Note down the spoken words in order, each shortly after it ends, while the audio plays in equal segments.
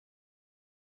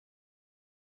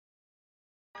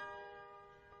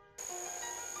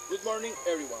Good morning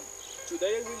everyone.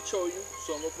 Today I will show you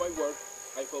some of my work.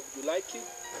 I hope you like it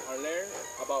and learn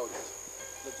about it.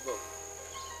 Let's go.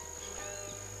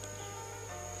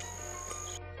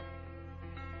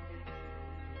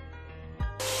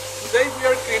 Today we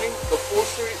are cleaning the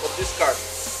upholstery of this car.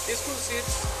 This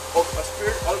consists of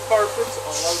aspired all carpets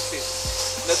and all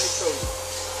seats. Let me show you.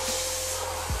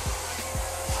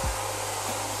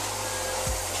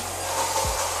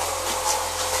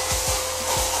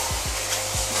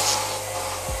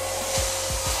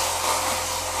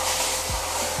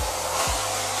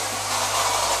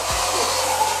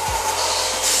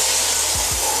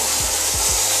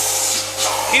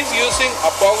 He's using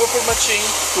a powerful machine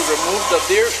to remove the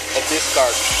dirt of this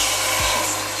car.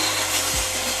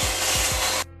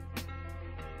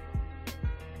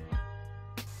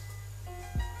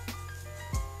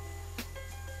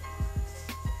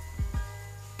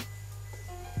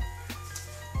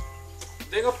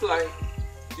 Then apply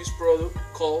this product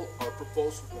called our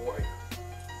proposed white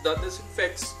that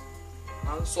disinfects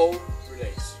and solves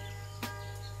relays.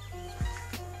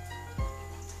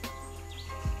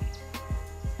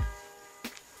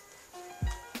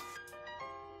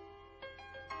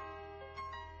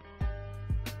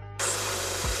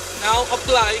 Now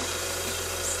apply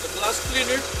the glass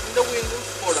cleaner in the windows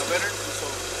for a better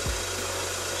result.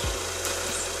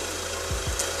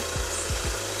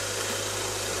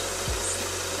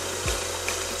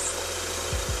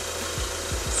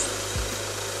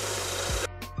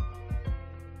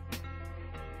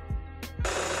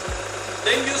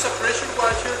 Then use a pressure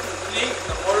washer to clean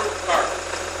the whole car.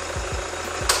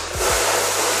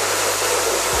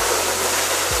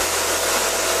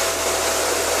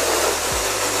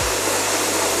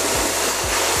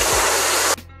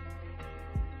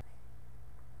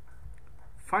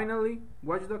 Finally,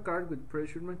 wash the car with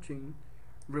pressure machine,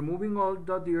 removing all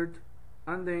the dirt,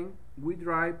 and then we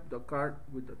dry the car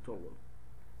with a towel.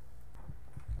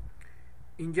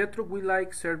 In Jetro we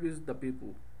like service the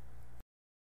people.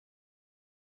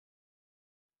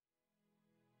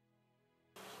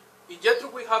 In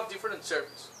Jetro we have different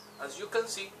service. As you can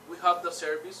see, we have the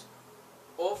service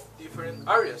of different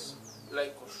areas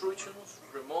like constructions,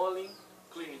 remodeling,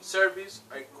 cleaning service,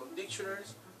 air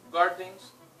conditioners,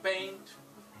 gardens, paint,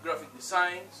 graphic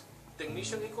designs,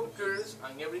 technician in computers,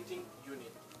 and everything you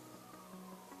need.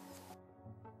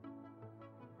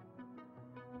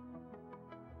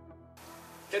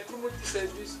 Jetro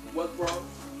Multiservice was born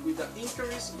with the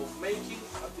interest of making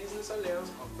a business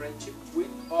alliance and friendship with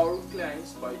our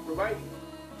clients by providing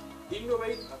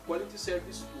innovate and quality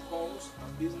service to homes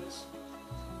and business,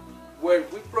 where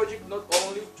we project not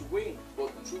only to win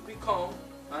but to become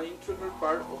an integral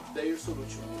part of their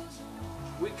solution needs.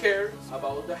 We care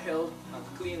about the health and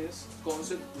cleanliness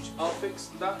concept which affects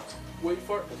the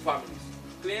welfare of families,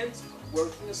 clients,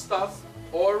 working staff,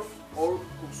 or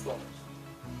customers.